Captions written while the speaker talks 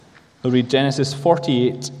We'll read Genesis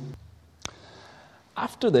 48.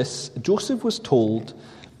 After this, Joseph was told,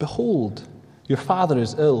 "Behold, your father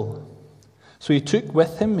is ill." So he took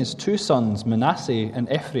with him his 2 sons, Manasseh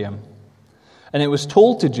and Ephraim. And it was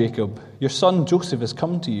told to Jacob, "Your son Joseph has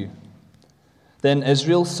come to you." Then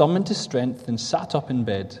Israel summoned his strength and sat up in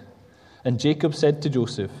bed. And Jacob said to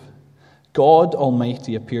Joseph, "God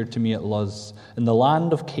Almighty appeared to me at Luz, in the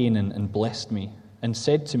land of Canaan, and blessed me, and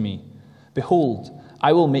said to me, 'Behold,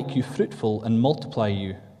 I will make you fruitful and multiply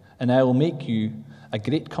you, and I will make you a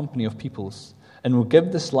great company of peoples, and will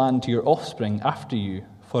give this land to your offspring after you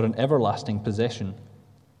for an everlasting possession.'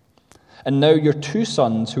 And now your 2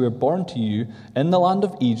 sons who were born to you in the land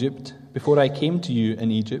of Egypt, before I came to you in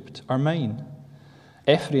Egypt, are mine.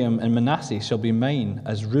 Ephraim and Manasseh shall be mine,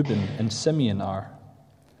 as Reuben and Simeon are.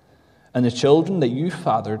 And the children that you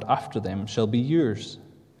fathered after them shall be yours.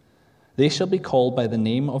 They shall be called by the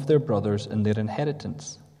name of their brothers in their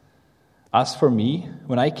inheritance. As for me,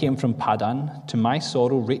 when I came from Paddan, to my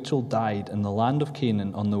sorrow Rachel died in the land of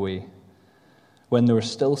Canaan on the way, when there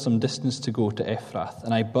was still some distance to go to Ephrath,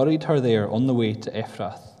 and I buried her there on the way to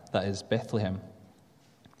Ephrath, that is Bethlehem.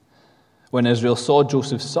 When Israel saw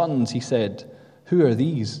Joseph's sons, he said, 'Who are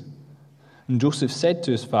these?' And Joseph said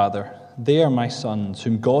to his father, 'They are my sons,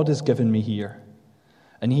 whom God has given me here.'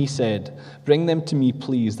 And he said, 'Bring them to me,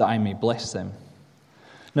 please, that I may bless them.'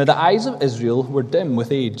 Now the eyes of Israel were dim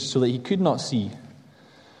with age, so that he could not see.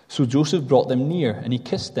 So Joseph brought them near, and he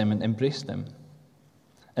kissed them and embraced them.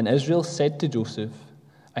 And Israel said to Joseph,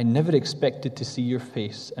 'I never expected to see your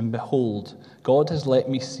face, and behold, God has let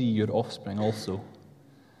me see your offspring also.'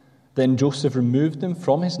 Then Joseph removed them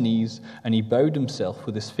from his knees, and he bowed himself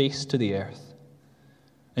with his face to the earth.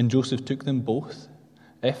 And Joseph took them both,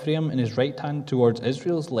 Ephraim in his right hand towards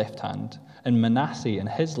Israel's left hand, and Manasseh in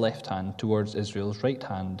his left hand towards Israel's right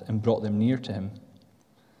hand, and brought them near to him.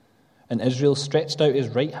 And Israel stretched out his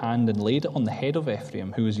right hand and laid it on the head of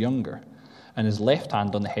Ephraim, who was younger, and his left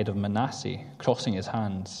hand on the head of Manasseh, crossing his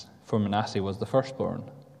hands, for Manasseh was the firstborn.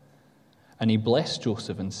 And he blessed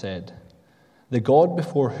Joseph and said, 'The God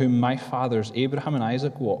before whom my fathers Abraham and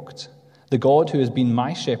Isaac walked, the God who has been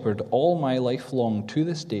my shepherd all my life long to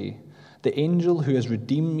this day, the angel who has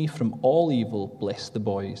redeemed me from all evil, bless the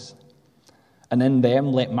boys. And in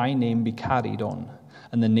them let my name be carried on,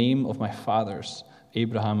 and the name of my fathers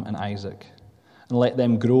Abraham and Isaac, and let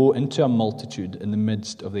them grow into a multitude in the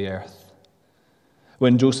midst of the earth.'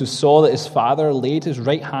 When Joseph saw that his father laid his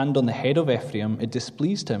right hand on the head of Ephraim, it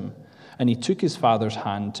displeased him, and he took his father's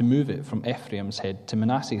hand to move it from Ephraim's head to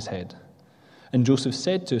Manasseh's head. And Joseph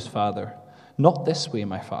said to his father, 'Not this way,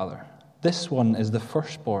 my father. This one is the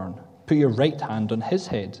firstborn. Put your right hand on his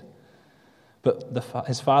head.' But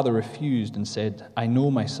his father refused and said, 'I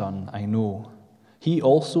know, my son, I know. He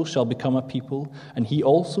also shall become a people, and he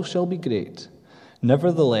also shall be great.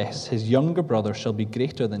 Nevertheless, his younger brother shall be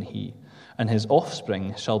greater than he, and his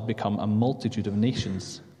offspring shall become a multitude of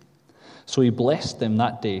nations.' So he blessed them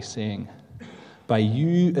that day, saying, 'By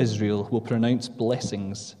you Israel will pronounce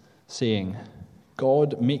blessings, saying,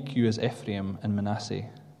 God make you as Ephraim and Manasseh.'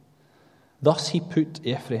 Thus he put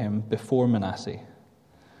Ephraim before Manasseh.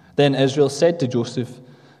 Then Israel said to Joseph,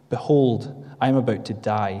 'Behold, I am about to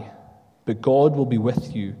die, but God will be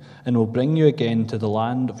with you, and will bring you again to the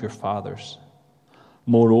land of your fathers.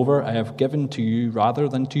 Moreover, I have given to you, rather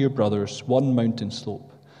than to your brothers, one mountain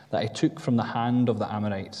slope that I took from the hand of the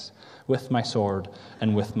Amorites, with my sword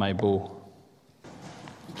and with my bow.'"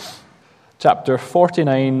 Chapter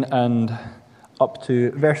 49 and up to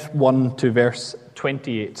verse 1 to verse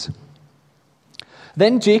 28.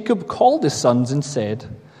 "Then Jacob called his sons and said,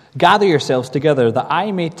 'Gather yourselves together, that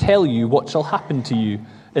I may tell you what shall happen to you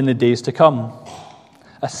in the days to come.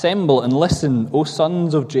 Assemble and listen, O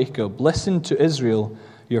sons of Jacob, listen to Israel,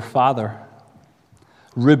 your father.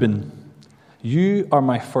 Reuben, you are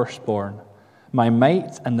my firstborn, my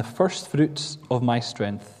might and the firstfruits of my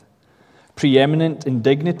strength, preeminent in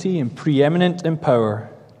dignity and preeminent in power.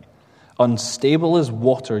 Unstable as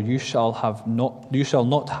water, you shall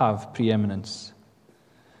not have preeminence.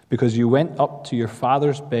 Because you went up to your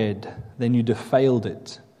father's bed, then you defiled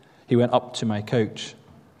it. He went up to my couch.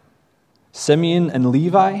 Simeon and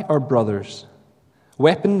Levi are brothers.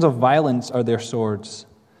 Weapons of violence are their swords.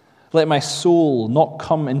 Let my soul not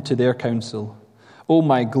come into their counsel. O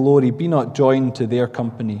my glory, be not joined to their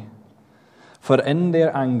company. For in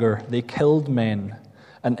their anger they killed men,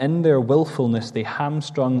 and in their willfulness they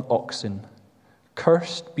hamstrung oxen.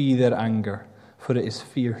 Cursed be their anger, for it is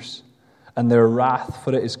fierce, and their wrath,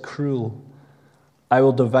 for it is cruel. I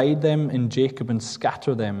will divide them in Jacob and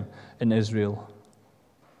scatter them in Israel.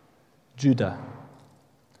 Judah,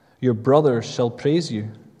 your brothers shall praise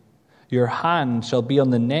you. Your hand shall be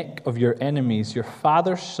on the neck of your enemies. Your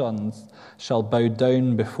father's sons shall bow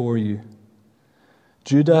down before you.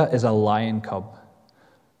 Judah is a lion cub.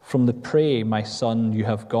 From the prey, my son, you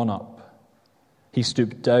have gone up. He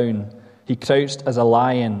stooped down. He crouched as a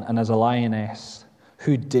lion and as a lioness.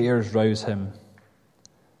 Who dares rouse him?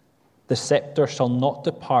 The scepter shall not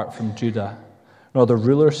depart from Judah, nor the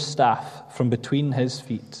ruler's staff from between his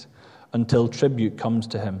feet, until tribute comes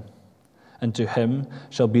to him. And to him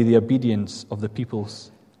shall be the obedience of the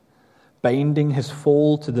peoples. Binding his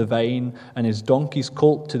foal to the vine, and his donkey's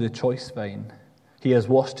colt to the choice vine. He has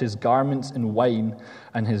washed his garments in wine,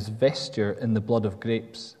 and his vesture in the blood of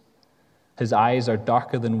grapes. His eyes are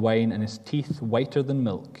darker than wine, and his teeth whiter than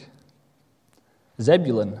milk.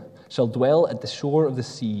 Zebulun shall dwell at the shore of the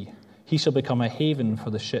sea. He shall become a haven for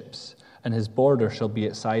the ships, and his border shall be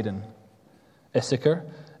at Sidon. Issachar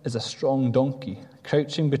is a strong donkey,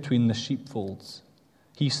 crouching between the sheepfolds.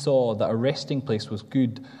 He saw that a resting place was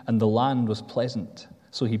good, and the land was pleasant.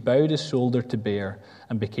 So he bowed his shoulder to bear,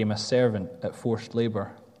 and became a servant at forced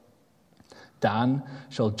labor. Dan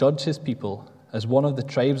shall judge his people as one of the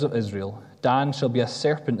tribes of Israel. Dan shall be a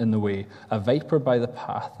serpent in the way, a viper by the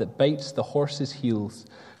path, that bites the horse's heels,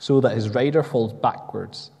 so that his rider falls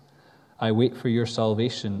backwards. I wait for your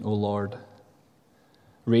salvation, O Lord.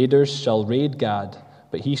 Raiders shall raid Gad,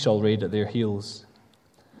 but he shall raid at their heels.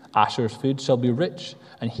 Asher's food shall be rich,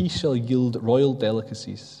 and he shall yield royal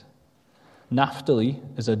delicacies. Naphtali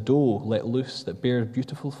is a doe let loose that bears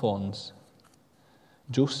beautiful fawns.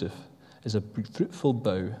 Joseph is a fruitful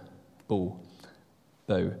bow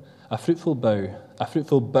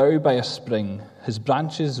by a spring. His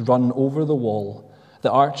branches run over the wall.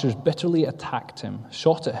 The archers bitterly attacked him,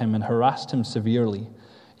 shot at him, and harassed him severely.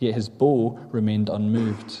 Yet his bow remained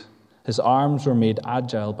unmoved. His arms were made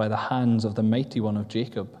agile by the hands of the mighty one of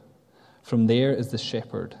Jacob. From there is the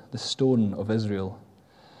shepherd, the stone of Israel.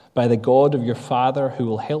 By the God of your father who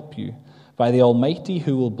will help you, by the Almighty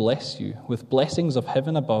who will bless you, with blessings of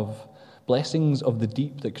heaven above, blessings of the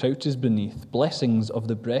deep that crouches beneath, blessings of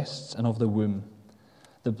the breasts and of the womb.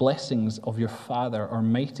 The blessings of your father are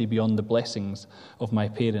mighty beyond the blessings of my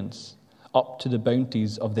parents, up to the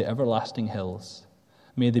bounties of the everlasting hills.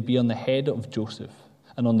 May they be on the head of Joseph,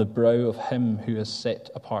 and on the brow of him who is set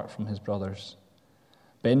apart from his brothers.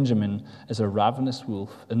 Benjamin is a ravenous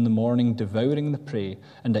wolf, in the morning devouring the prey,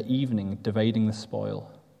 and at evening dividing the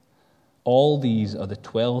spoil. All these are the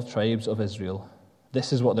 12 tribes of Israel.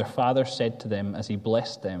 This is what their father said to them as he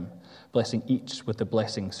blessed them, blessing each with the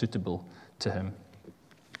blessing suitable to him.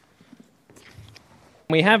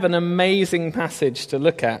 We have an amazing passage to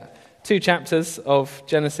look at. 2 chapters of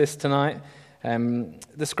Genesis tonight.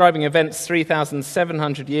 Describing events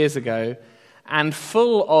 3,700 years ago, and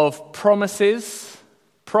full of promises,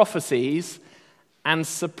 prophecies, and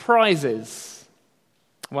surprises.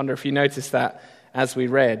 I wonder if you noticed that as we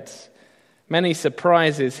read. Many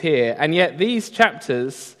surprises here, and yet these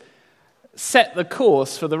chapters set the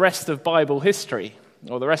course for the rest of Bible history,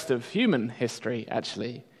 or the rest of human history,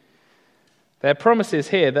 actually. There are promises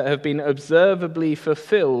here that have been observably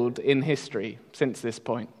fulfilled in history since this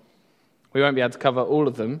point. We won't be able to cover all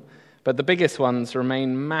of them, but the biggest ones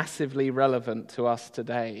remain massively relevant to us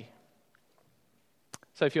today.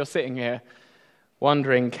 So if you're sitting here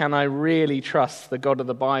wondering, can I really trust the God of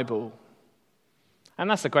the Bible? And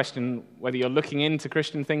that's a question whether you're looking into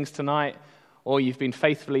Christian things tonight or you've been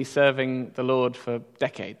faithfully serving the Lord for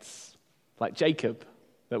decades, like Jacob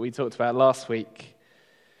that we talked about last week.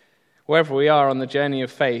 Wherever we are on the journey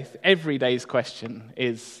of faith, every day's question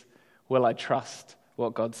is, will I trust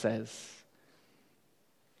what God says?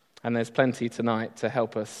 And there's plenty tonight to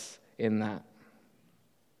help us in that.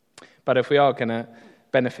 But if we are going to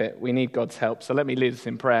benefit, we need God's help. So let me lead us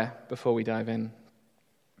in prayer before we dive in.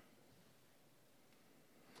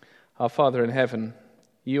 Our Father in heaven,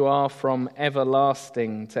 you are from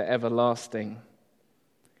everlasting to everlasting.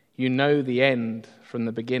 You know the end from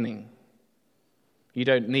the beginning. You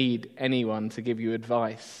don't need anyone to give you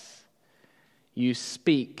advice. You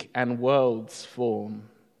speak and worlds form.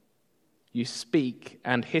 You speak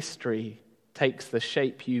and history takes the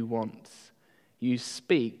shape you want. You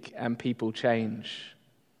speak and people change.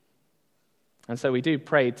 And so we do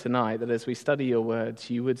pray tonight that as we study your words,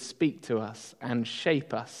 you would speak to us and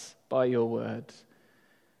shape us by your word.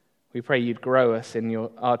 We pray you'd grow us in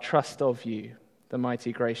our trust of you, the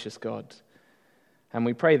mighty gracious God. And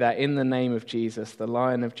we pray that in the name of Jesus, the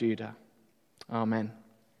Lion of Judah. Amen.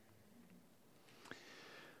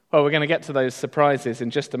 Well, we're going to get to those surprises in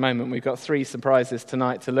just a moment. We've got 3 surprises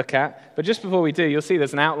tonight to look at. But just before we do, you'll see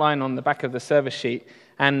there's an outline on the back of the service sheet.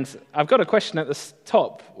 And I've got a question at the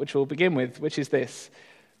top, which we'll begin with, which is this.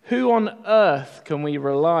 Who on earth can we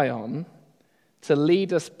rely on to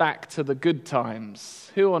lead us back to the good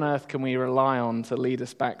times? Who on earth can we rely on to lead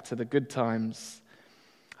us back to the good times?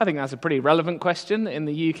 I think that's a pretty relevant question in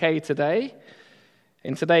the UK today.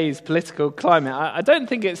 In today's political climate, I don't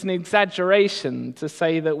think it's an exaggeration to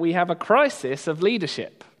say that we have a crisis of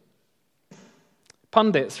leadership.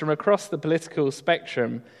 Pundits from across the political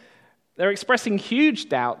spectrum, they're expressing huge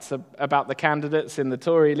doubts about the candidates in the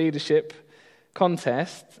Tory leadership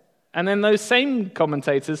contest, and then those same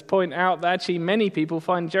commentators point out that actually many people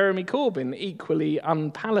find Jeremy Corbyn equally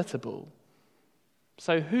unpalatable.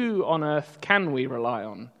 So who on earth can we rely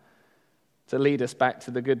on to lead us back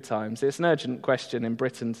to the good times? It's an urgent question in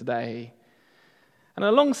Britain today. And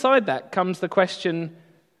alongside that comes the question,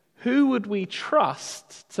 who would we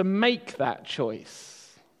trust to make that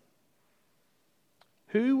choice?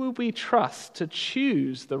 Who would we trust to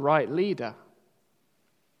choose the right leader?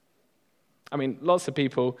 I mean, lots of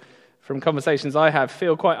people from conversations I have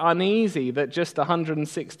feel quite uneasy that just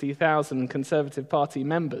 160,000 Conservative Party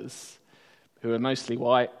members, who are mostly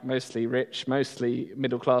white, mostly rich, mostly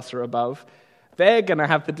middle class or above, they're going to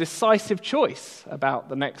have the decisive choice about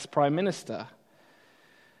the next Prime Minister.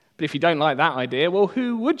 But if you don't like that idea, well,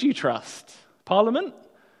 who would you trust? Parliament?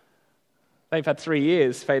 They've had 3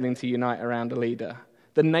 years failing to unite around a leader.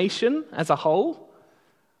 The nation as a whole?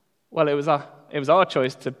 Well, it was our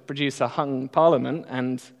choice to produce a hung Parliament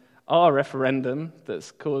and our referendum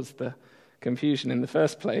that's caused the confusion in the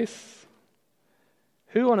first place.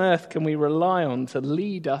 Who on earth can we rely on to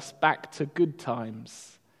lead us back to good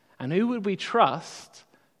times? And who would we trust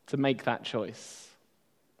to make that choice?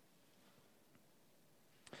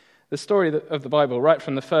 The story of the Bible, right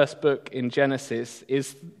from the first book in Genesis,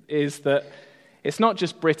 is that it's not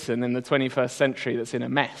just Britain in the 21st century that's in a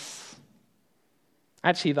mess.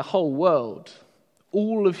 Actually, the whole world,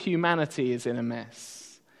 all of humanity is in a mess.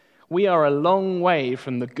 We are a long way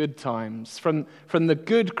from the good times, from the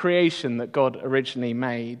good creation that God originally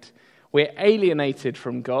made. We're alienated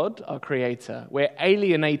from God, our Creator. We're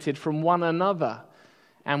alienated from one another,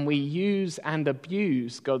 and we use and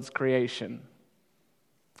abuse God's creation.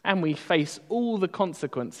 And we face all the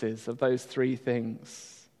consequences of those three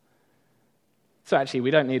things. So actually,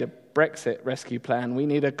 we don't need a Brexit rescue plan. We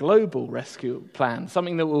need a global rescue plan,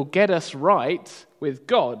 something that will get us right with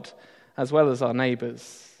God as well as our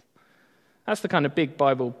neighbors. That's the kind of big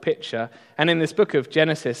Bible picture. And in this book of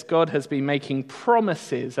Genesis, God has been making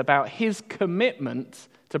promises about his commitment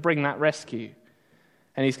to bring that rescue.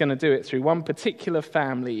 And he's going to do it through one particular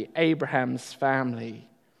family, Abraham's family.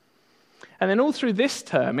 And then all through this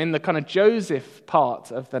term, in the kind of Joseph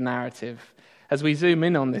part of the narrative, as we zoom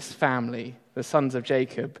in on this family, the sons of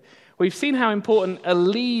Jacob, we've seen how important a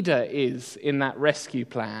leader is in that rescue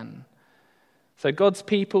plan. So God's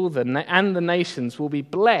people and the nations will be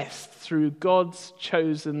blessed through God's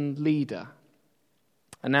chosen leader.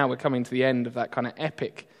 And now we're coming to the end of that kind of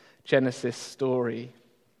epic Genesis story.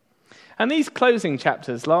 And these closing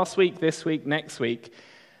chapters, last week, this week, next week,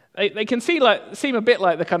 they can seem a bit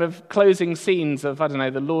like the kind of closing scenes of,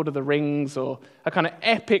 the Lord of the Rings, or a kind of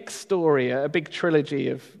epic story, a big trilogy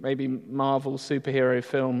of maybe Marvel superhero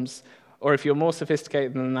films, or if you're more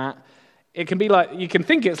sophisticated than that, it can be like, you can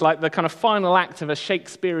think it's like the kind of final act of a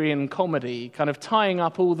Shakespearean comedy, kind of tying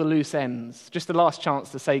up all the loose ends, just the last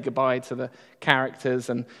chance to say goodbye to the characters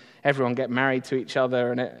and everyone get married to each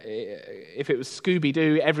other. And if it was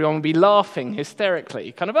Scooby-Doo, everyone would be laughing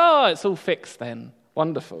hysterically, kind of, it's all fixed then.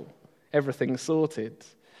 Wonderful. Everything's sorted.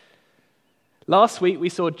 Last week we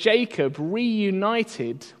saw Jacob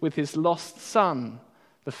reunited with his lost son.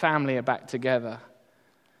 The family are back together.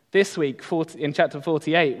 This week, in chapter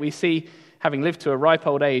 48, we see, having lived to a ripe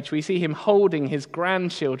old age, we see him holding his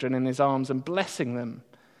grandchildren in his arms and blessing them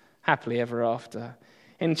happily ever after.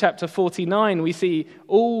 In chapter 49, we see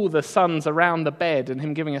all the sons around the bed and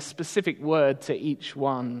him giving a specific word to each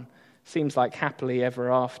one. Seems like happily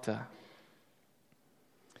ever after.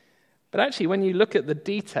 But actually, when you look at the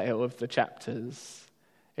detail of the chapters,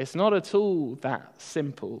 it's not at all that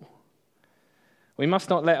simple. We must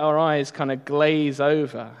not let our eyes kind of glaze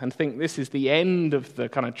over and think this is the end of the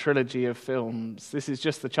kind of trilogy of films. This is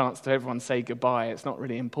just the chance to everyone say goodbye. It's not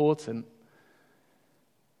really important.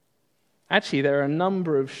 Actually, there are a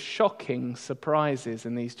number of shocking surprises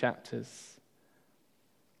in these chapters.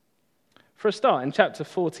 For a start, in chapter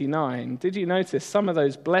 49, did you notice some of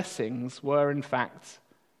those blessings were in fact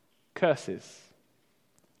curses,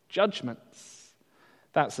 judgments?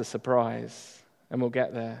 That's a surprise, and we'll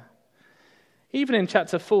get there. Even in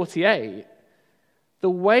chapter 48, the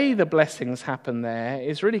way the blessings happen there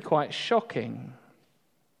is really quite shocking.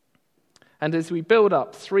 And as we build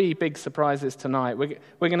up 3 big surprises tonight, we're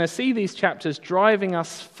going to see these chapters driving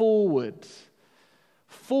us forward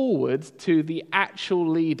to the actual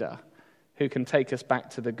leader who can take us back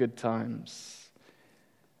to the good times.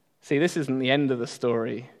 See, this isn't the end of the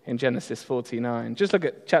story in Genesis 49. Just look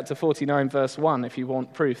at chapter 49, verse 1, if you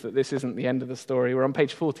want proof that this isn't the end of the story. We're on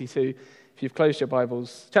page 42, if you've closed your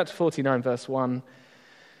Bibles. Chapter 49, verse 1.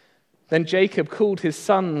 Then Jacob called his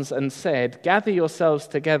sons and said, "Gather yourselves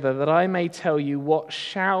together that I may tell you what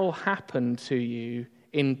shall happen to you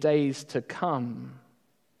in days to come."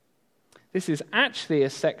 This is actually a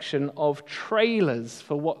section of trailers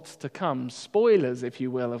for what's to come, spoilers, if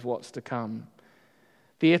you will, of what's to come.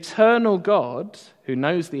 The eternal God, who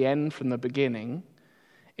knows the end from the beginning,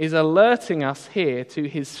 is alerting us here to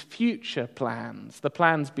his future plans, the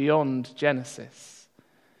plans beyond Genesis.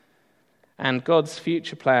 And God's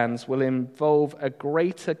future plans will involve a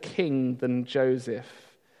greater king than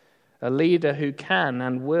Joseph, a leader who can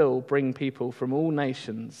and will bring people from all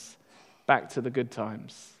nations back to the good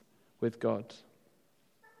times with God.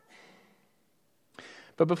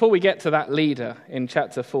 But before we get to that leader in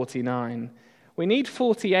chapter 49, we need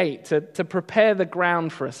 48 to prepare the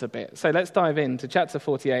ground for us a bit. So let's dive into chapter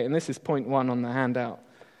 48, and this is point 1 on the handout.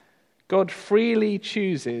 God freely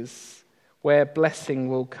chooses where blessing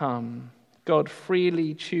will come. God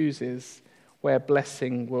freely chooses where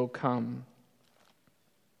blessing will come.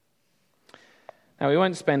 Now, we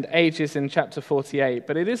won't spend ages in chapter 48,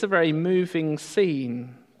 but it is a very moving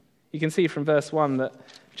scene. You can see from verse 1 that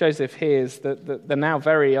Joseph hears that the now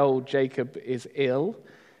very old Jacob is ill,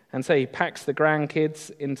 and so he packs the grandkids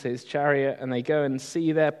into his chariot, and they go and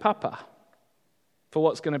see their papa for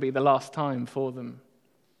what's going to be the last time for them.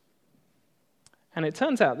 And it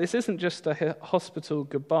turns out this isn't just a hospital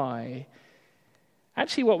goodbye.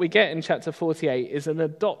 Actually, what we get in chapter 48 is an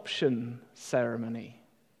adoption ceremony.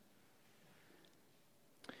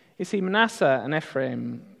 You see, Manasseh and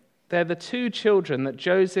Ephraim, they're the 2 children that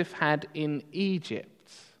Joseph had in Egypt.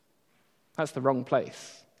 That's the wrong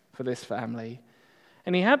place for this family.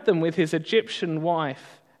 And he had them with his Egyptian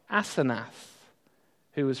wife, Asenath,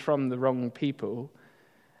 who was from the wrong people.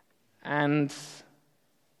 And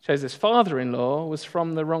Joseph's father-in-law was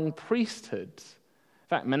from the wrong priesthood.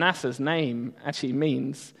 In fact, Manasseh's name actually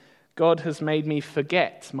means, "God has made me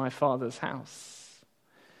forget my father's house."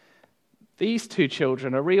 These 2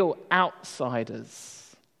 children are real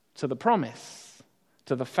outsiders to the promise,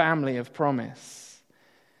 to the family of promise.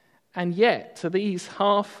 And yet, to these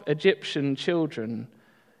half-Egyptian children,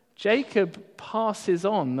 Jacob passes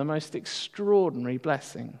on the most extraordinary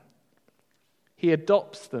blessing. He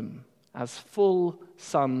adopts them as full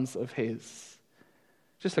sons of his.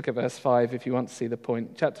 Just look at verse 5 if you want to see the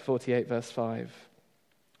point. Chapter 48, verse 5,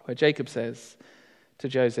 where Jacob says to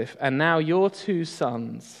Joseph, "And now your 2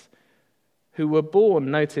 sons, who were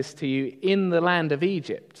born, notice, to you in the land of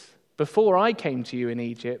Egypt, before I came to you in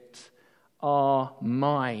Egypt, are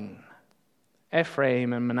mine.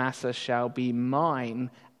 Ephraim and Manasseh shall be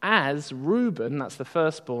mine, as Reuben," that's the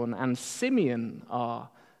firstborn, "and Simeon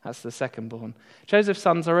are," that's the secondborn. Joseph's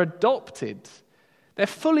sons are adopted. They're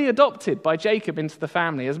fully adopted by Jacob into the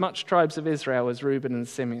family, as much tribes of Israel as Reuben and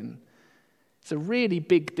Simeon. It's a really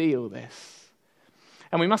big deal, this.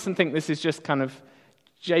 And we mustn't think this is just kind of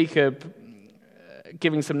Jacob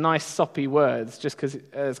giving some nice soppy words, just because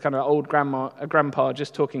it's kind of old grandpa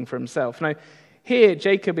just talking for himself. No, here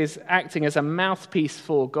Jacob is acting as a mouthpiece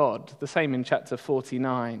for God, the same in chapter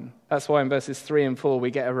 49. That's why in verses 3 and 4 we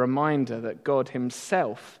get a reminder that God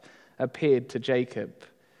himself appeared to Jacob.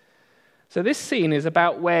 So this scene is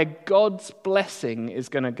about where God's blessing is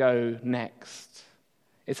going to go next.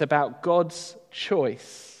 It's about God's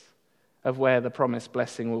choice of where the promised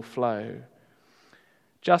blessing will flow.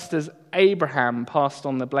 Just as Abraham passed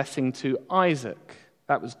on the blessing to Isaac,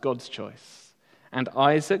 that was God's choice, and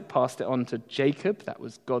Isaac passed it on to Jacob, that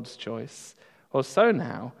was God's choice, or so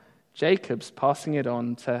now, Jacob's passing it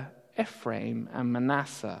on to Ephraim and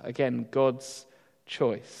Manasseh, again, God's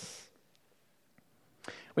choice.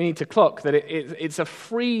 We need to clock that it's a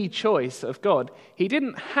free choice of God. He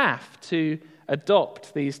didn't have to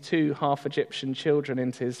adopt these 2 half-Egyptian children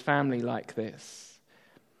into his family like this.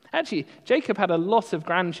 Actually, Jacob had a lot of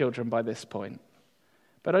grandchildren by this point,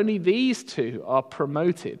 but only these 2 are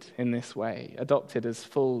promoted in this way, adopted as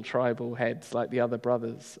full tribal heads like the other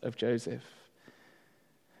brothers of Joseph.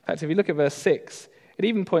 In fact, if you look at verse 6, it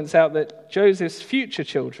even points out that Joseph's future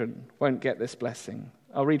children won't get this blessing.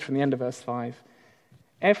 I'll read from the end of verse 5.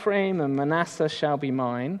 "Ephraim and Manasseh shall be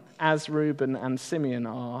mine, as Reuben and Simeon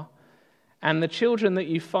are, And the children that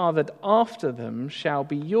you fathered after them shall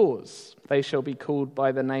be yours. They shall be called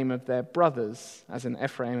by the name of their brothers, as in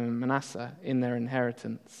Ephraim and Manasseh, in their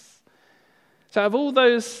inheritance. So out of all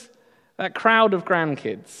that crowd of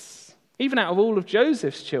grandkids, even out of all of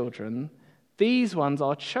Joseph's children, these ones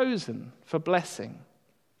are chosen for blessing.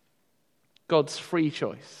 God's free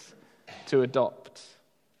choice to adopt.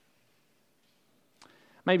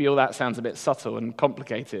 Maybe all that sounds a bit subtle and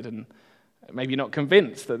complicated, and maybe you're not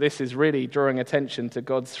convinced that this is really drawing attention to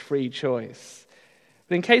God's free choice.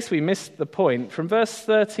 But in case we missed the point, from verse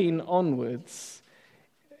 13 onwards,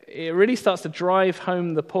 it really starts to drive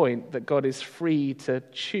home the point that God is free to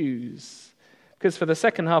choose. Because for the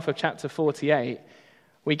second half of chapter 48,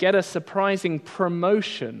 we get a surprising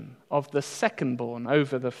promotion of the secondborn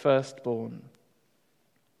over the firstborn.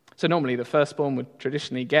 So normally the firstborn would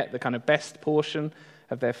traditionally get the kind of best portion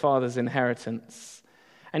of their father's inheritance.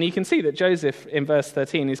 And you can see that Joseph, in verse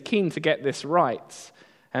 13, is keen to get this right.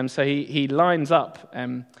 So he lines up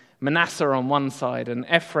Manasseh on one side and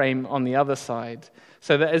Ephraim on the other side,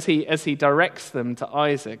 so that as he directs them to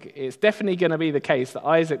Isaac, it's definitely going to be the case that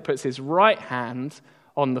Isaac puts his right hand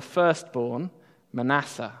on the firstborn,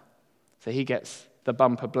 Manasseh. So he gets the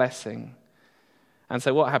bumper blessing. And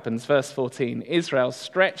so what happens? Verse 14, Israel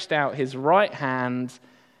stretched out his right hand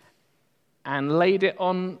and laid it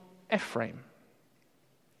on Ephraim.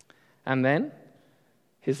 And then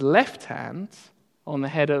his left hand on the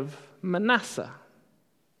head of Manasseh.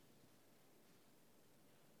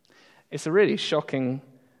 It's a really shocking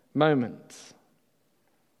moment.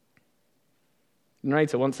 The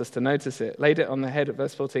narrator wants us to notice it. Laid it on the head, at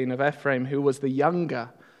verse 14, of Ephraim, who was the younger.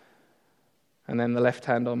 And then the left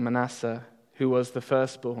hand on Manasseh, who was the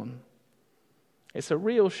firstborn. It's a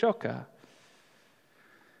real shocker.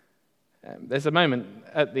 There's a moment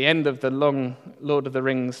at the end of the long Lord of the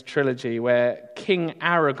Rings trilogy where King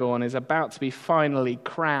Aragorn is about to be finally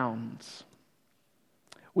crowned.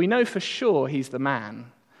 We know for sure he's the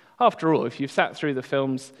man. After all, if you've sat through the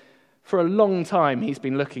films, for a long time he's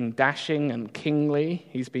been looking dashing and kingly.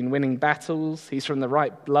 He's been winning battles. He's from the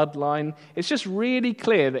right bloodline. It's just really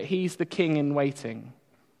clear that he's the king in waiting.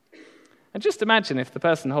 And just imagine if the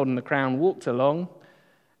person holding the crown walked along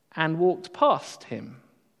and walked past him.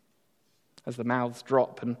 As the mouths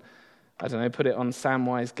drop and, put it on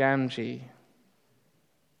Samwise Gamgee.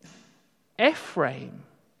 Ephraim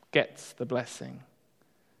gets the blessing.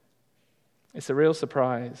 It's a real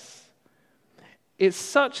surprise. It's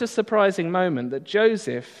such a surprising moment that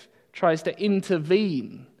Joseph tries to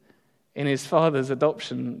intervene in his father's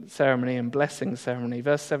adoption ceremony and blessing ceremony.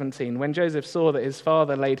 Verse 17, when Joseph saw that his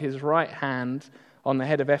father laid his right hand on the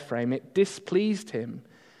head of Ephraim, it displeased him.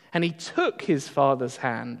 And he took his father's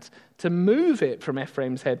hand to move it from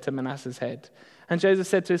Ephraim's head to Manasseh's head. And Joseph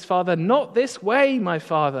said to his father, "Not this way, my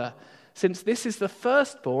father. Since this is the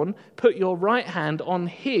firstborn, put your right hand on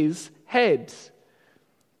his head."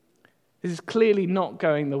 This is clearly not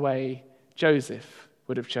going the way Joseph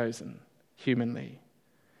would have chosen, humanly.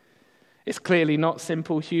 It's clearly not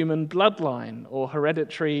simple human bloodline or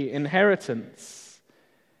hereditary inheritance.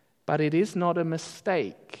 But it is not a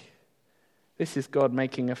mistake. This is God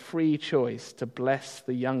making a free choice to bless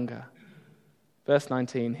the younger. Verse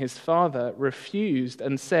 19, his father refused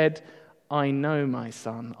and said, "I know, my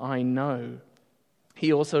son, I know.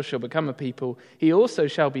 He also shall become a people. He also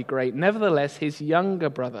shall be great. Nevertheless, his younger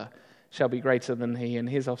brother shall be greater than he, and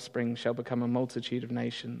his offspring shall become a multitude of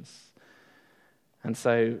nations." And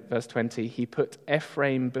so, verse 20, he put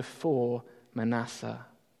Ephraim before Manasseh.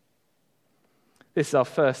 This is our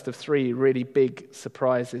first of three really big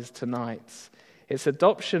surprises tonight. It's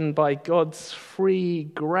adoption by God's free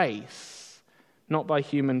grace, not by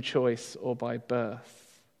human choice or by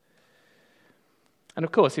birth. And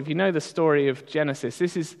of course, if you know the story of Genesis,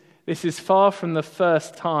 this is far from the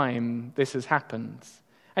first time this has happened.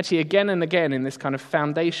 Actually, again and again in this kind of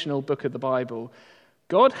foundational book of the Bible,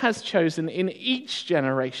 God has chosen in each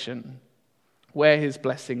generation where his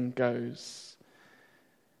blessing goes.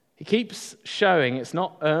 He keeps showing it's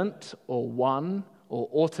not earned or won or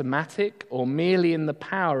automatic or merely in the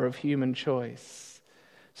power of human choice.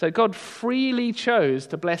 So God freely chose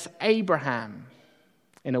to bless Abraham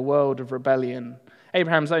in a world of rebellion.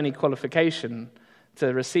 Abraham's only qualification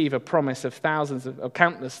to receive a promise of thousands of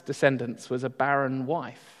countless descendants was a barren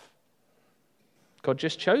wife. God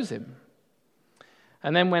just chose him.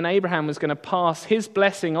 And then when Abraham was going to pass his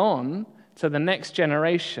blessing on to the next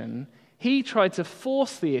generation, he tried to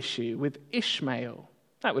force the issue with Ishmael.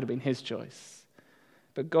 That would have been his choice.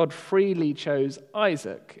 But God freely chose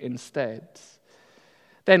Isaac instead.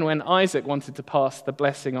 Then when Isaac wanted to pass the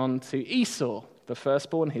blessing on to Esau, the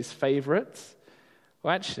firstborn, his favorite,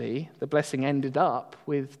 Well, actually, the blessing ended up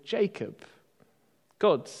with Jacob,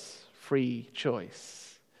 God's free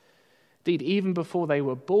choice. Indeed, even before they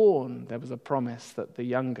were born, there was a promise that the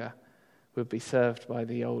younger would be served by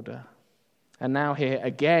the older. And now here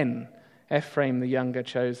again, Ephraim the younger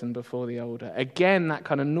chosen before the older. Again, that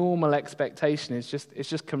kind of normal expectation is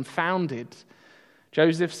just confounded.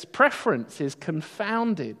 Joseph's preference is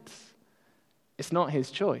confounded. It's not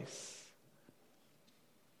his choice.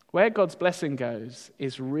 Where God's blessing goes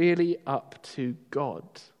is really up to God.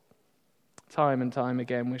 Time and time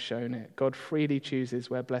again we're shown it. God freely chooses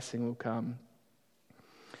where blessing will come.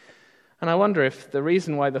 And I wonder if the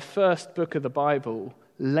reason why the first book of the Bible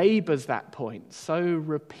labors that point so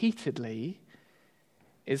repeatedly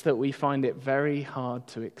is that we find it very hard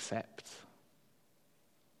to accept.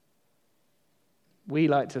 We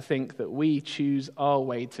like to think that we choose our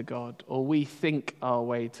way to God, or we think our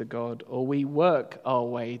way to God, or we work our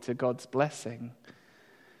way to God's blessing.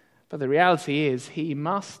 But the reality is, he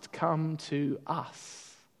must come to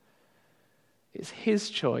us. It's his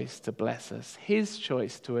choice to bless us, his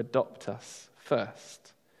choice to adopt us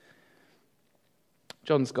first.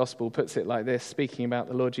 John's Gospel puts it like this, speaking about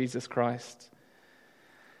the Lord Jesus Christ.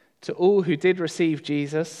 To all who did receive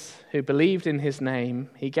Jesus, who believed in his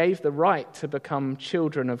name, he gave the right to become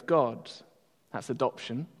children of God. That's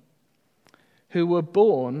adoption. Who were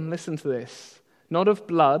born, listen to this, not of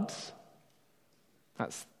blood,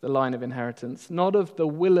 that's the line of inheritance, not of the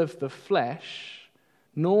will of the flesh,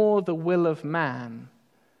 nor the will of man,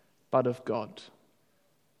 but of God.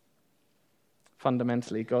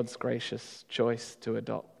 Fundamentally, God's gracious choice to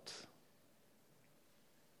adopt.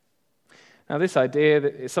 Now, this idea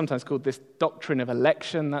that is sometimes called this doctrine of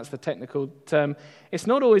election, that's the technical term, it's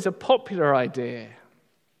not always a popular idea.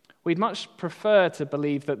 We'd much prefer to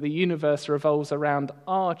believe that the universe revolves around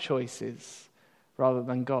our choices rather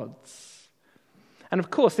than God's. And of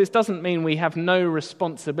course, this doesn't mean we have no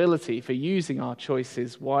responsibility for using our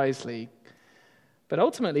choices wisely. But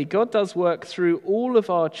ultimately, God does work through all of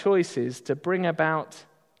our choices to bring about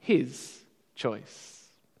his choice.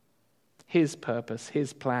 His purpose,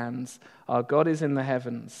 his plans. Our God is in the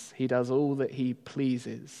heavens. He does all that he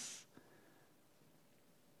pleases.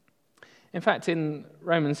 In fact, in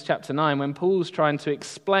Romans chapter 9, when Paul's trying to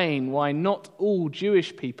explain why not all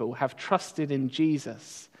Jewish people have trusted in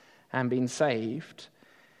Jesus and been saved,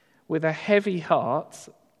 with a heavy heart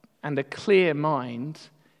and a clear mind,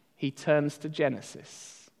 he turns to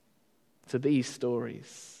Genesis, to these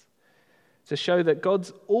stories, to show that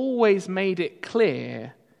God's always made it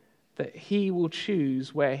clear that he will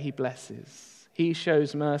choose where he blesses. He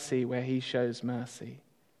shows mercy where he shows mercy.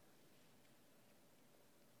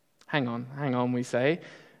 Hang on, we say.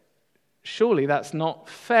 Surely that's not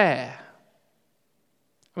fair.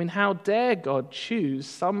 I mean, how dare God choose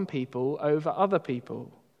some people over other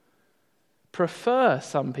people? Prefer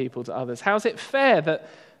some people to others? How is it fair that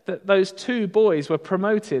those two boys were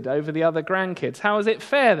promoted over the other grandkids? How is it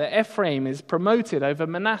fair that Ephraim is promoted over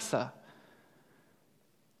Manasseh?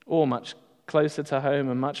 Or much closer to home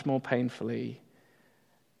and much more painfully,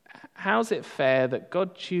 how's it fair that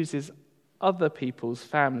God chooses other people's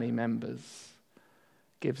family members,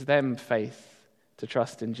 gives them faith to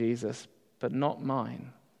trust in Jesus, but not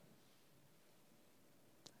mine?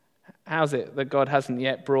 How's it that God hasn't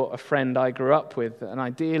yet brought a friend I grew up with and I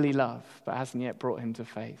dearly love, but hasn't yet brought him to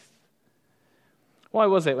faith? Why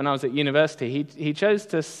was it when I was at university, he chose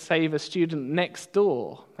to save a student next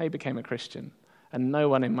door? They became a Christian. And no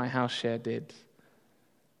one in my house share did.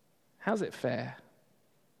 How's it fair?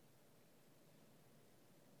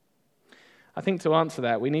 I think to answer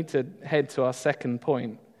that, we need to head to our second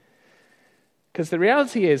point. Because the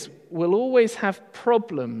reality is, we'll always have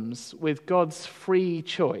problems with God's free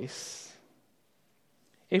choice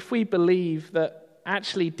if we believe that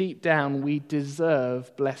actually deep down we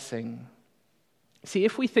deserve blessing. See,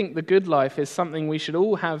 if we think the good life is something we should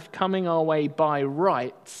all have coming our way by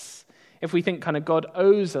rights, if we think kind of God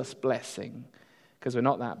owes us blessing because we're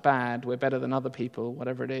not that bad, we're better than other people,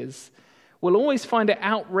 whatever it is, we'll always find it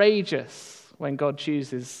outrageous when God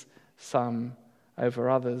chooses some over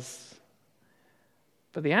others.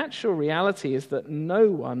 But the actual reality is that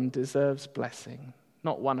no one deserves blessing.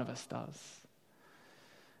 Not one of us does.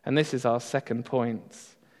 And this is our second point.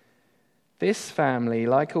 This family,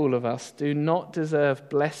 like all of us, do not deserve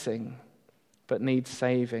blessing, but need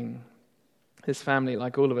saving. This family,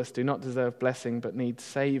 like all of us, do not deserve blessing, but need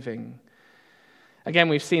saving. Again,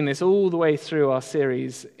 we've seen this all the way through our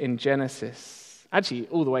series in Genesis. Actually,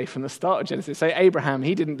 all the way from the start of Genesis. So Abraham,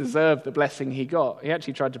 he didn't deserve the blessing he got. He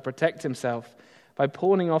actually tried to protect himself by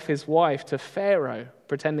pawning off his wife to Pharaoh,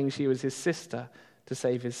 pretending she was his sister, to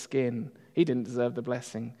save his skin. He didn't deserve the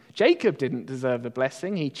blessing. Jacob didn't deserve the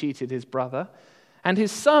blessing. He cheated his brother. And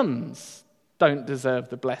his sons don't deserve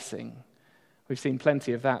the blessing. We've seen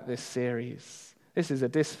plenty of that this series. This is a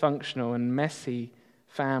dysfunctional and messy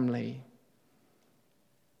family.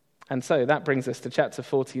 And so that brings us to chapter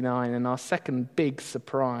 49 and our second big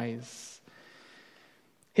surprise.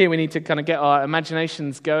 Here we need to kind of get our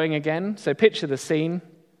imaginations going again. So picture the scene.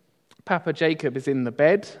 Papa Jacob is in the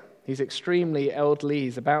bed. He's extremely elderly.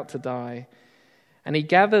 He's about to die. And he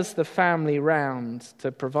gathers the family round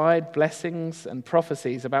to provide blessings and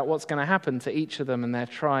prophecies about what's going to happen to each of them and their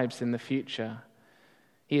tribes in the future.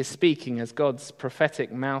 He is speaking as God's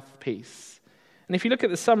prophetic mouthpiece. And if you look at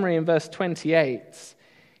the summary in verse 28,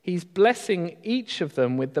 he's blessing each of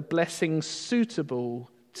them with the blessing suitable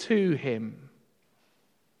to him.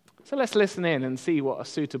 So let's listen in and see what a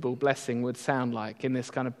suitable blessing would sound like in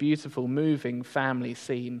this kind of beautiful, moving family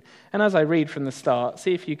scene. And as I read from the start,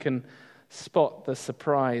 see if you can spot the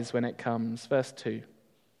surprise when it comes. Verse 2.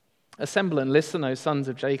 Assemble and listen, O sons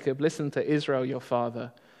of Jacob. Listen to Israel, your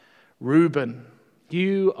father. Reuben,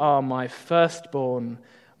 you are my firstborn,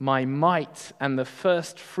 my might, and the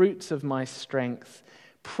first fruits of my strength,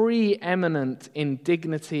 preeminent in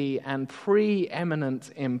dignity and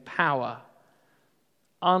preeminent in power.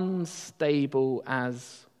 Unstable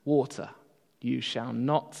as water, you shall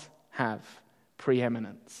not have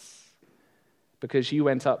preeminence. Because you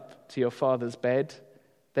went up to your father's bed,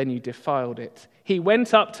 then you defiled it. He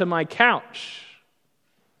went up to my couch.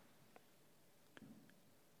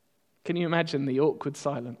 Can you imagine the awkward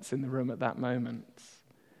silence in the room at that moment?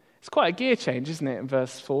 It's quite a gear change, isn't it, in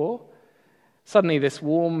verse 4? Suddenly this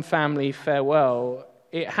warm family farewell,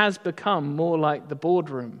 it has become more like the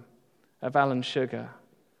boardroom of Alan Sugar.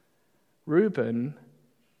 Reuben,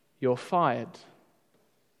 you're fired.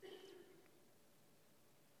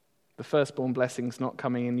 The firstborn blessing's not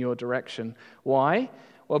coming in your direction. Why?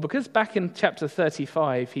 Well, because back in chapter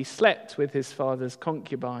 35, he slept with his father's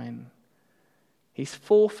concubine. He's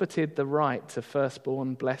forfeited the right to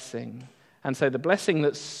firstborn blessing. And so the blessing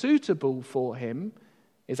that's suitable for him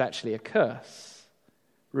is actually a curse.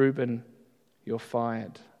 Reuben, you're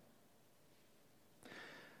fired.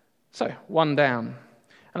 So, one down.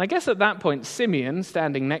 And I guess at that point, Simeon,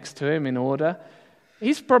 standing next to him in order,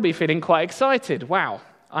 he's probably feeling quite excited. Wow,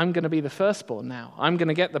 I'm going to be the firstborn now. I'm going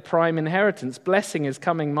to get the prime inheritance. Blessing is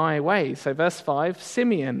coming my way. So verse 5,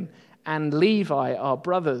 Simeon and Levi are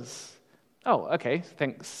brothers. Oh, okay,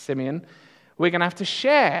 thanks, Simeon. We're going to have to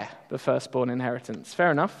share the firstborn inheritance.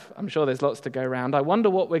 Fair enough. I'm sure there's lots to go around. I wonder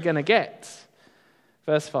what we're going to get.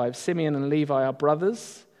 Verse 5, Simeon and Levi are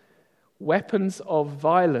brothers. Weapons of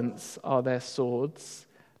violence are their swords.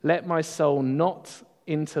 Let my soul not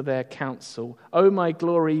into their counsel. O my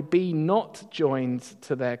glory, be not joined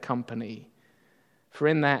to their company. For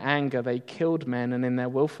in their anger they killed men, and in their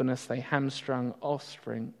willfulness they hamstrung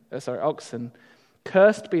oxen.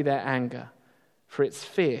 Cursed be their anger, for it's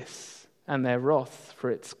fierce, and their wrath, for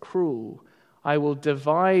it's cruel. I will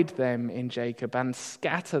divide them in Jacob and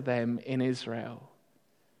scatter them in Israel.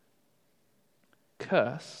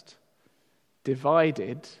 Cursed,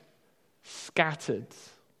 divided, scattered.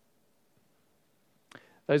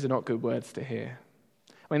 Those are not good words to hear.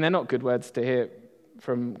 I mean, they're not good words to hear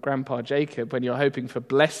from Grandpa Jacob when you're hoping for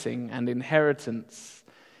blessing and inheritance.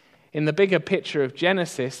 In the bigger picture of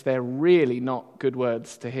Genesis, they're really not good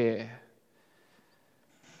words to hear.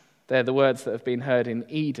 They're the words that have been heard in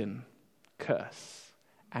Eden, curse,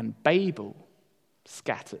 and Babel,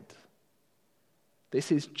 scattered. This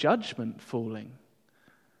is judgment falling.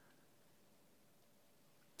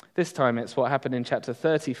 This time it's what happened in chapter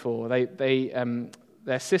 34.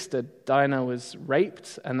 Their sister Dinah was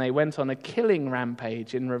raped, and they went on a killing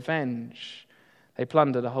rampage in revenge. They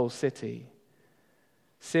plundered a whole city.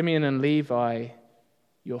 Simeon and Levi,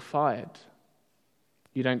 you're fired.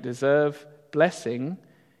 You don't deserve blessing,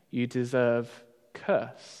 you deserve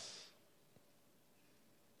curse.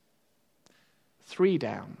 3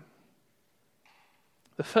 down.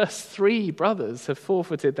 The first 3 brothers have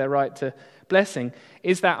forfeited their right to blessing.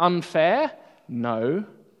 Is that unfair? No.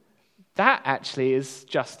 That actually is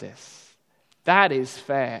justice. That is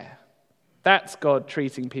fair. That's God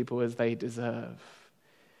treating people as they deserve.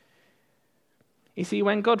 You see,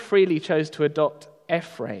 when God freely chose to adopt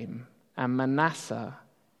Ephraim and Manasseh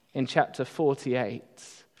in chapter 48,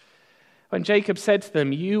 when Jacob said to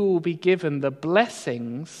them, you will be given the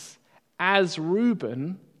blessings as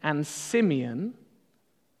Reuben and Simeon,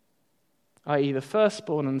 i.e. the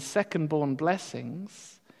firstborn and secondborn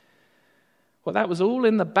blessings, well, that was all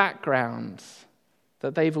in the background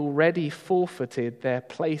that they've already forfeited their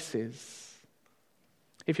places.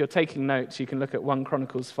 If you're taking notes, you can look at 1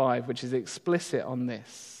 Chronicles 5, which is explicit on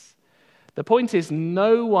this. The point is,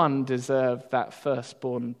 no one deserved that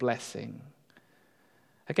firstborn blessing.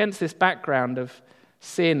 Against this background of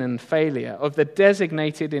sin and failure, of the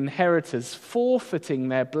designated inheritors forfeiting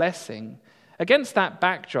their blessing, against that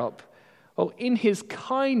backdrop, well, in his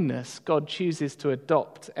kindness, God chooses to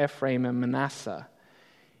adopt Ephraim and Manasseh.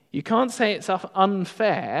 You can't say it's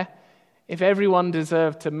unfair if everyone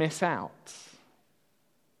deserved to miss out.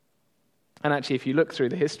 And actually, if you look through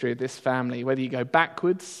the history of this family, whether you go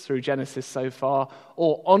backwards through Genesis so far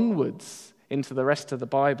or onwards into the rest of the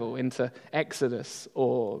Bible, into Exodus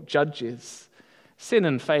or Judges, sin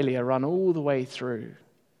and failure run all the way through.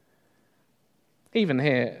 Even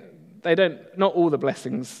here, not all the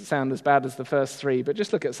blessings sound as bad as the first three, but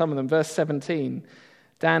just look at some of them. Verse 17,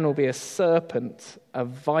 Dan will be a serpent, a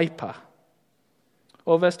viper.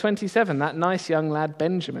 Or verse 27, that nice young lad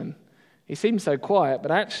Benjamin. He seems so quiet, but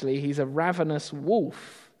actually he's a ravenous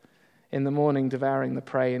wolf, in the morning devouring the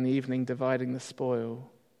prey, in the evening dividing the spoil.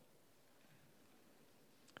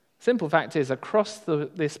 Simple fact is, across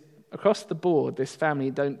the board, this family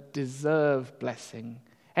don't deserve blessing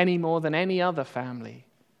any more than any other family.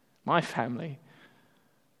 My family.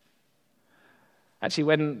 Actually,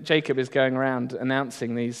 when Jacob is going around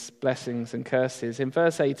announcing these blessings and curses, in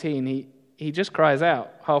verse 18, he just cries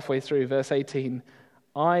out halfway through verse 18,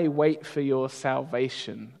 I wait for your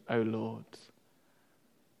salvation, O Lord.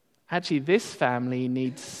 Actually, this family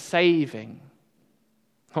needs saving,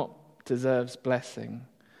 not deserves blessing.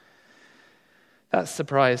 That's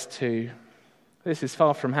surprise too. This is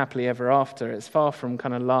far from happily ever after. It's far from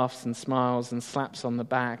kind of laughs and smiles and slaps on the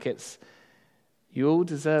back. It's, you all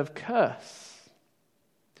deserve curse.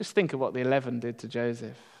 Just think of what the 11 did to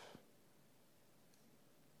Joseph.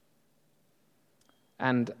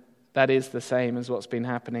 And that is the same as what's been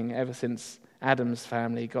happening ever since Adam's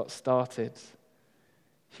family got started.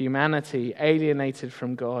 Humanity alienated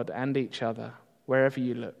from God and each other, wherever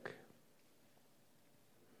you look.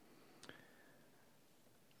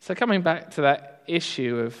 So coming back to that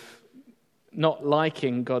issue of not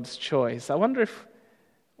liking God's choice, I wonder if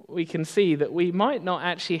we can see that we might not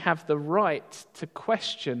actually have the right to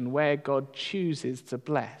question where God chooses to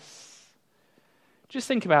bless. Just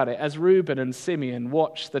think about it. As Reuben and Simeon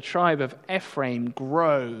watched the tribe of Ephraim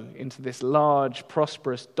grow into this large,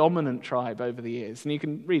 prosperous, dominant tribe over the years, and you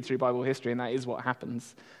can read through Bible history and that is what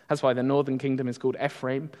happens. That's why the northern kingdom is called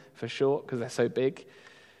Ephraim for short, because they're so big.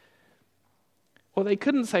 Well, they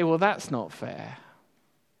couldn't say, well, that's not fair,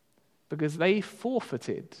 because they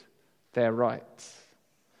forfeited their rights.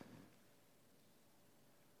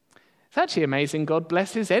 It's actually amazing God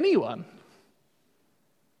blesses anyone.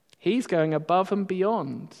 He's going above and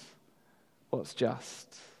beyond what's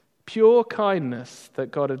just. Pure kindness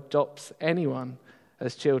that God adopts anyone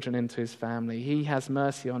as children into his family. He has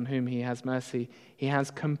mercy on whom he has mercy. He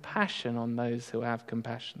has compassion on those who have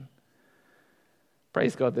compassion.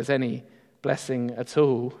 Praise God, there's any blessing at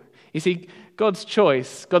all. You see, God's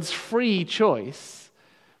choice, God's free choice,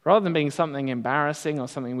 rather than being something embarrassing or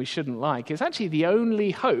something we shouldn't like, is actually the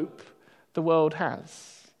only hope the world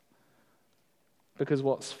has. Because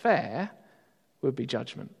what's fair would be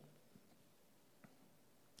judgment.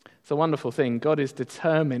 It's a wonderful thing. God is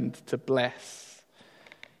determined to bless.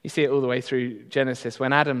 You see it all the way through Genesis.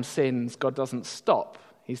 When Adam sins, God doesn't stop.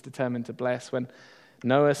 He's determined to bless. When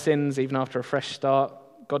Noah sins, even after a fresh start,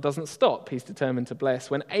 God doesn't stop. He's determined to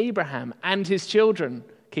bless. When Abraham and his children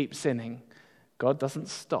keep sinning, God doesn't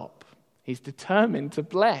stop. He's determined to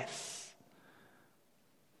bless.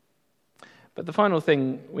 But the final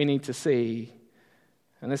thing we need to see,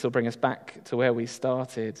 and this will bring us back to where we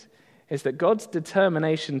started, is that God's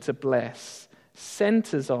determination to bless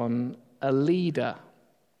centers on a leader.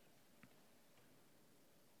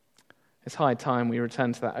 It's high time we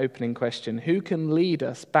return to that opening question. Who can lead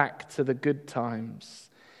us back to the good times?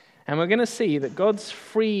 And we're going to see that God's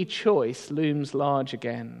free choice looms large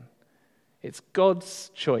again. It's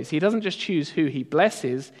God's choice. He doesn't just choose who he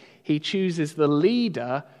blesses, he chooses the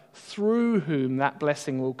leader through whom that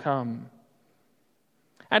blessing will come.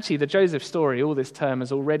 Actually, the Joseph story all this term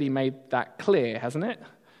has already made that clear, hasn't it?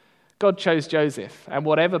 God chose Joseph, and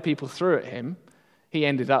whatever people threw at him, he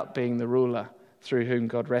ended up being the ruler through whom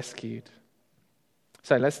God rescued.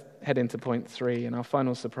 So let's head into point 3 and our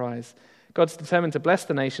final surprise. God's determined to bless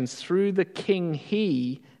the nations through the king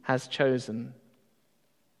he has chosen.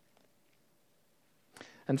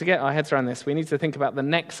 And to get our heads around this, we need to think about the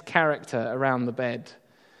next character around the bed.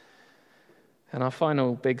 And our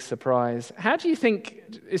final big surprise, how do you think,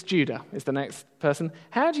 is Judah, is the next person,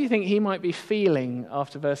 how do you think he might be feeling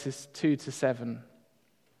after verses 2 to 7?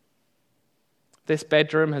 This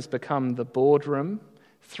bedroom has become the boardroom.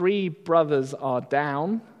 3 brothers are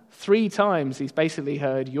down. 3 times he's basically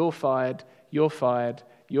heard, "You're fired, you're fired,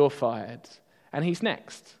 you're fired." And he's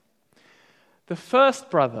next. The first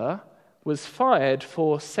brother was fired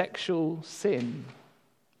for sexual sin.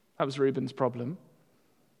 That was Reuben's problem.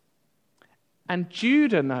 And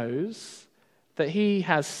Judah knows that he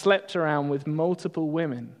has slept around with multiple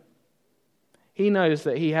women. He knows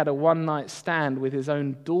that he had a one-night stand with his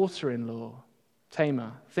own daughter-in-law,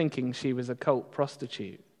 Tamar, thinking she was a cult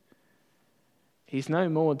prostitute. He's no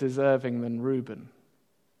more deserving than Reuben.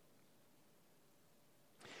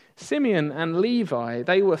 Simeon and Levi,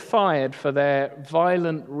 they were fired for their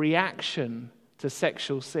violent reaction to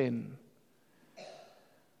sexual sin.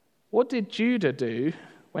 What did Judah do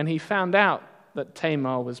when he found out that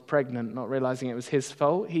Tamar was pregnant, not realizing it was his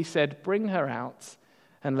fault? He said, "Bring her out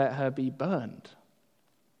and let her be burned."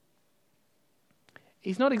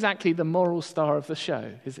 He's not exactly the moral star of the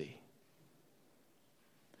show, is he?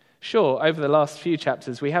 Sure, over the last few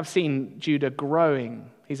chapters, we have seen Judah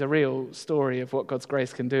growing. He's a real story of what God's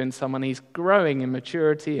grace can do in someone. He's growing in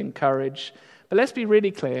maturity and courage. But let's be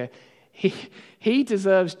really clear. He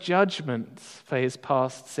deserves judgment for his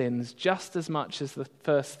past sins just as much as the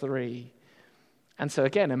first 3. And so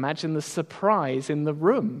again, imagine the surprise in the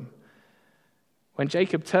room when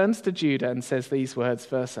Jacob turns to Judah and says these words,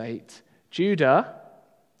 verse 8, "Judah,"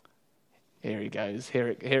 here he goes, here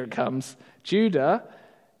it comes, "Judah,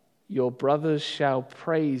 your brothers shall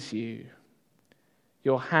praise you.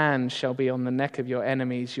 Your hand shall be on the neck of your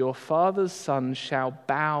enemies. Your father's son shall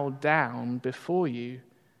bow down before you."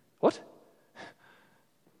 What?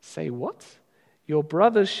 Say what? "Your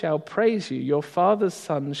brothers shall praise you. Your father's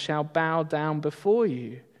son shall bow down before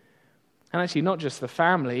you." And actually, not just the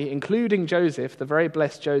family, including Joseph, the very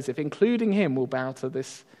blessed Joseph, including him will bow to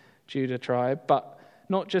this Judah tribe, but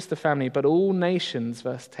not just the family, but all nations,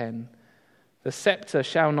 verse 10. "The scepter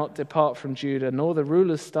shall not depart from Judah, nor the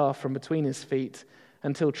ruler's staff from between his feet,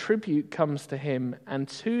 until tribute comes to him, and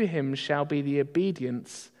to him shall be the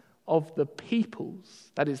obedience of the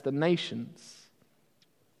peoples," that is, the nations.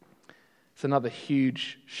 It's another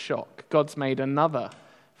huge shock. God's made another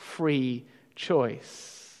free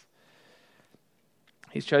choice.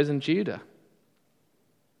 He's chosen Judah.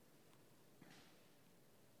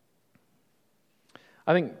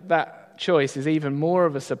 I think that choice is even more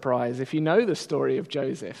of a surprise if you know the story of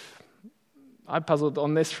Joseph. I puzzled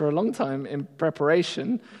on this for a long time in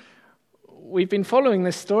preparation. We've been following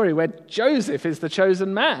this story where Joseph is the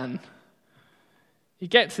chosen man. You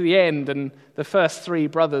get to the end and the first 3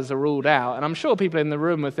 brothers are ruled out, and I'm sure people in the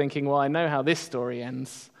room were thinking, well, I know how this story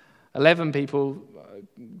ends. 11 people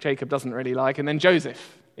Jacob doesn't really like, and then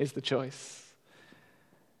Joseph is the choice.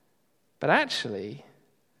 But actually,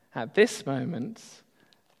 at this moment,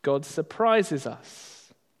 God surprises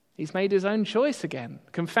us. He's made his own choice again,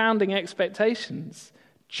 confounding expectations.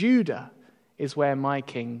 Judah is where my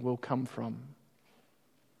king will come from.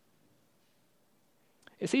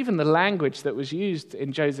 It's even the language that was used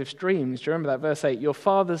in Joseph's dreams. Do you remember that verse 8? "Your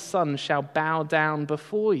father's son shall bow down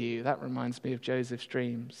before you." That reminds me of Joseph's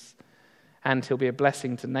dreams. "And he'll be a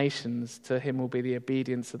blessing to nations. To him will be the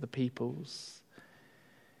obedience of the peoples."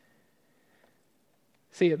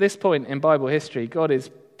 See, at this point in Bible history, God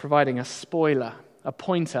is providing a spoiler, a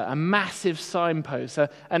pointer, a massive signpost,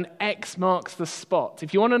 an X marks the spot.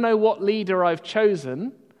 If you want to know what leader I've chosen,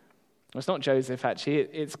 well, it's not Joseph actually,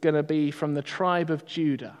 it's going to be from the tribe of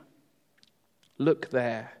Judah. Look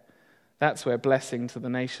there. That's where blessing to the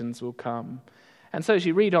nations will come. And so as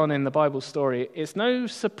you read on in the Bible story, it's no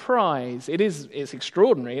surprise. It's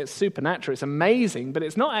extraordinary, it's supernatural, it's amazing, but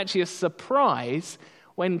it's not actually a surprise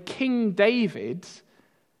when King David,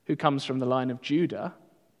 who comes from the line of Judah,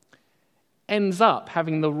 ends up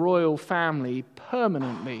having the royal family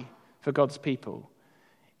permanently for God's people,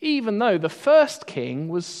 even though the first king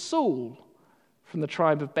was Saul from the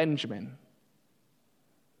tribe of Benjamin.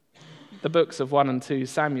 The books of 1 and 2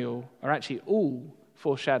 Samuel are actually all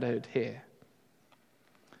foreshadowed here.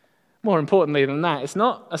 More importantly than that, it's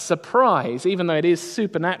not a surprise, even though it is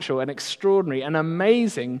supernatural and extraordinary and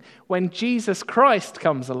amazing, when Jesus Christ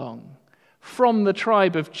comes along from the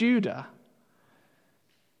tribe of Judah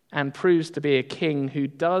and proves to be a king who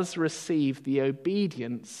does receive the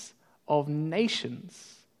obedience of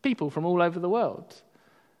nations, people from all over the world.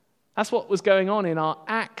 That's what was going on in our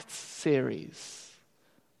Acts series.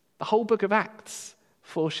 The whole book of Acts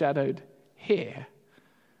foreshadowed here.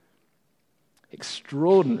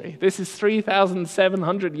 Extraordinary. This is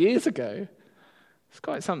 3,700 years ago. It's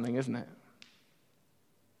quite something, isn't it?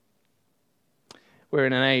 We're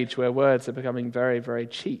in an age where words are becoming very, very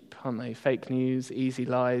cheap, aren't they? Fake news, easy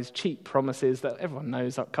lies, cheap promises that everyone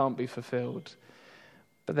knows that can't be fulfilled.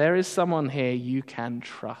 But there is someone here you can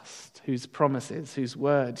trust, whose promises, whose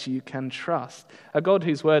words you can trust. A God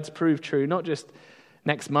whose words prove true, not just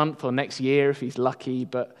next month or next year if he's lucky,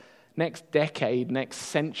 but next decade, next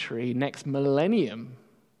century, next millennium.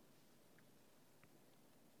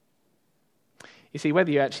 You see,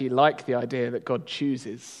 whether you actually like the idea that God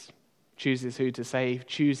chooses who to save,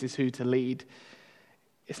 chooses who to lead,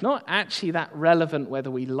 it's not actually that relevant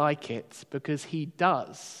whether we like it, because he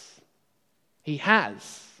does. He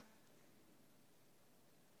has.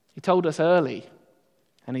 He told us early,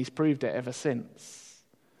 and he's proved it ever since.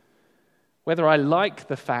 Whether I like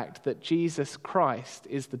the fact that Jesus Christ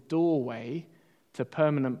is the doorway to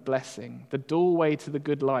permanent blessing, the doorway to the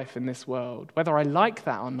good life in this world, whether I like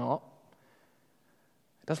that or not,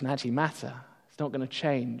 it doesn't actually matter. It's not going to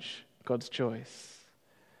change God's choice.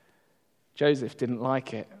 Joseph didn't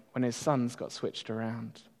like it when his sons got switched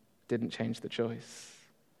around. It didn't change the choice.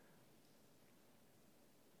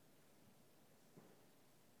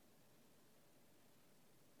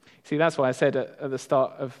 See, that's why I said at the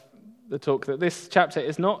start of the talk that this chapter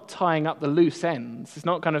is not tying up the loose ends. It's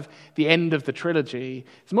not kind of the end of the trilogy.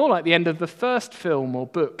 It's more like the end of the first film or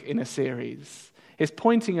book in a series. It's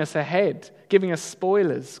pointing us ahead, giving us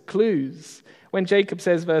spoilers, clues. When Jacob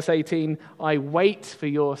says, verse 18, I wait for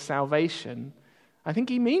your salvation, I think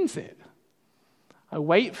he means it. I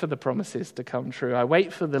wait for the promises to come true. I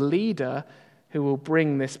wait for the leader who will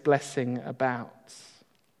bring this blessing about.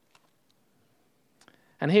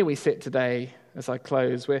 And here we sit today, as I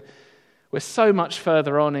close. We're so much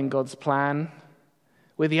further on in God's plan.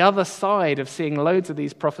 We're the other side of seeing loads of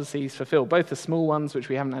these prophecies fulfilled, both the small ones, which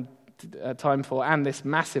we haven't had time for, and this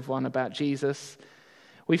massive one about Jesus.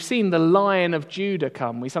 We've seen the Lion of Judah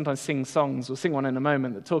come. We sometimes sing songs. We'll sing one in a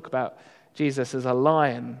moment that talk about Jesus as a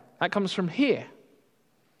lion. That comes from here,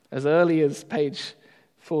 as early as page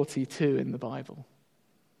 42 in the Bible.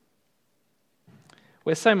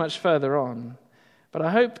 We're so much further on. But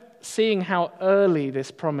I hope seeing how early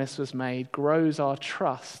this promise was made grows our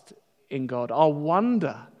trust in God, our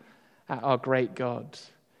wonder at our great God.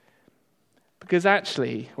 Because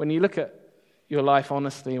actually, when you look at your life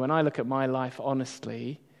honestly, when I look at my life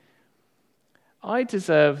honestly, I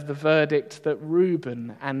deserve the verdict that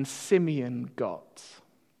Reuben and Simeon got.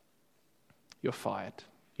 You're fired.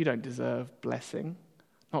 You don't deserve blessing,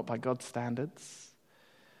 not by God's standards.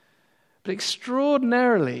 But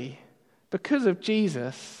extraordinarily, because of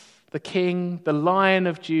Jesus, the King, the Lion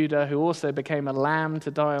of Judah, who also became a lamb to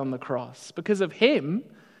die on the cross, because of him,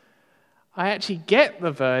 I actually get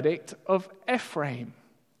the verdict of Ephraim.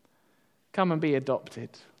 Come and be adopted.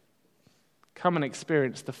 Come and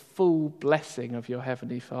experience the full blessing of your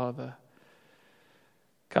Heavenly Father.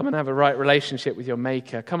 Come and have a right relationship with your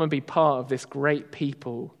Maker. Come and be part of this great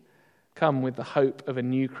people. Come with the hope of a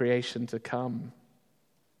new creation to come.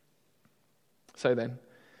 So then,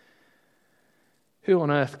 who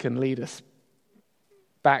on earth can lead us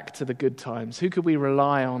back to the good times? Who could we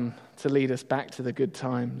rely on to lead us back to the good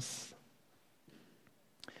times?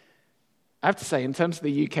 I have to say, in terms of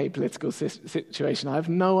the UK political situation, I have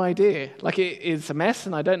no idea. It's a mess,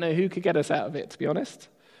 and I don't know who could get us out of it, to be honest.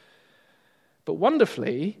 But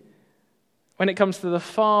wonderfully, when it comes to the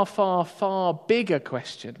far, far, far bigger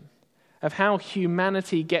question of how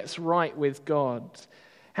humanity gets right with God,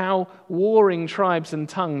 how warring tribes and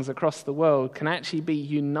tongues across the world can actually be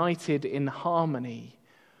united in harmony,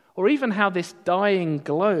 or even how this dying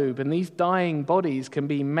globe and these dying bodies can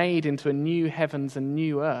be made into a new heavens and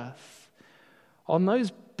new earth, on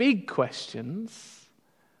those big questions,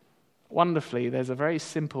 wonderfully, there's a very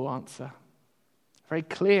simple answer, a very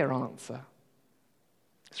clear answer.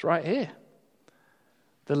 It's right here.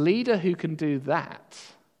 The leader who can do that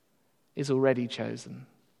is already chosen.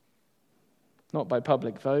 Not by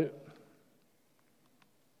public vote,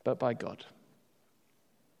 but by God.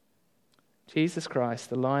 Jesus Christ,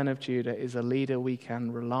 the Lion of Judah, is a leader we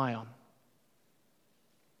can rely on.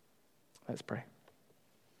 Let's pray.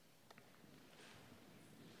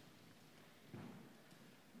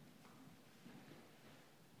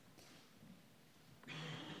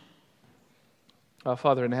 Our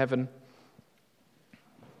Father in heaven,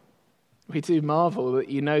 we do marvel that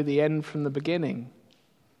you know the end from the beginning.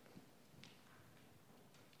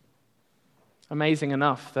 Amazing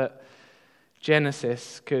enough that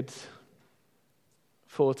Genesis could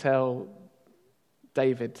foretell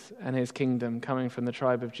David and his kingdom coming from the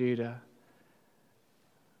tribe of Judah.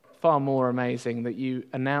 Far more amazing that you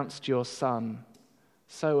announced your Son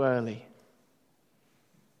so early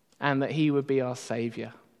and that he would be our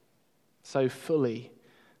Savior. so fully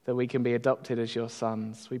that we can be adopted as your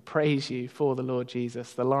sons. We praise you for the Lord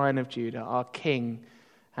Jesus, the Lion of Judah, our King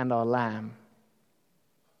and our Lamb.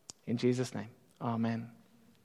 In Jesus' name, amen.